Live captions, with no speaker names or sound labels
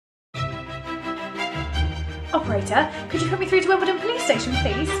Operator, could you put me through to Wimbledon Police Station,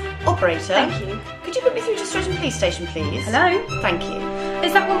 please? Operator? Thank you. Could you put me through to Streatham Police Station, please? Hello? Thank you.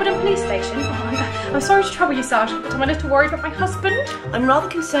 Is that Wimbledon Police Station? Oh, I'm sorry to trouble you, Sergeant, but I'm a little worried about my husband. I'm rather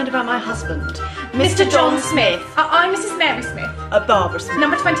concerned about my husband. Mr. John Smith. I'm Mrs. Mary Smith. Barbara Smith.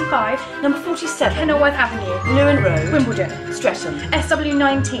 Number 25. Number 47. Kenilworth Avenue. Lewin Road. Wimbledon. Streatham.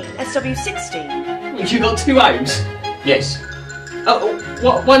 SW19. SW16. You got 2 homes? Yes. Oh,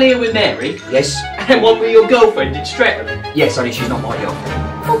 one here with Mary? Yes. And one with your girlfriend in Streatham? Yes, only she's not my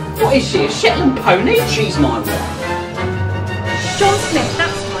girlfriend. What is she, a Shetland pony? She's my wife. John Smith,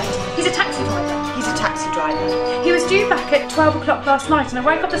 that's right. He's a taxi driver. He's a taxi driver. He was due back at 12 o'clock last night and I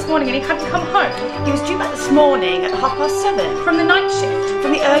woke up this morning and he hadn't come home. He was due back this morning at 7:30. From the night shift.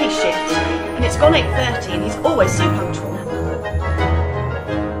 From the early shift. And it's gone 8:30 and he's always so punctual.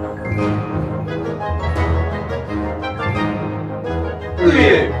 Who are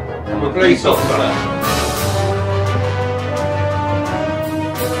you? I'm a police officer.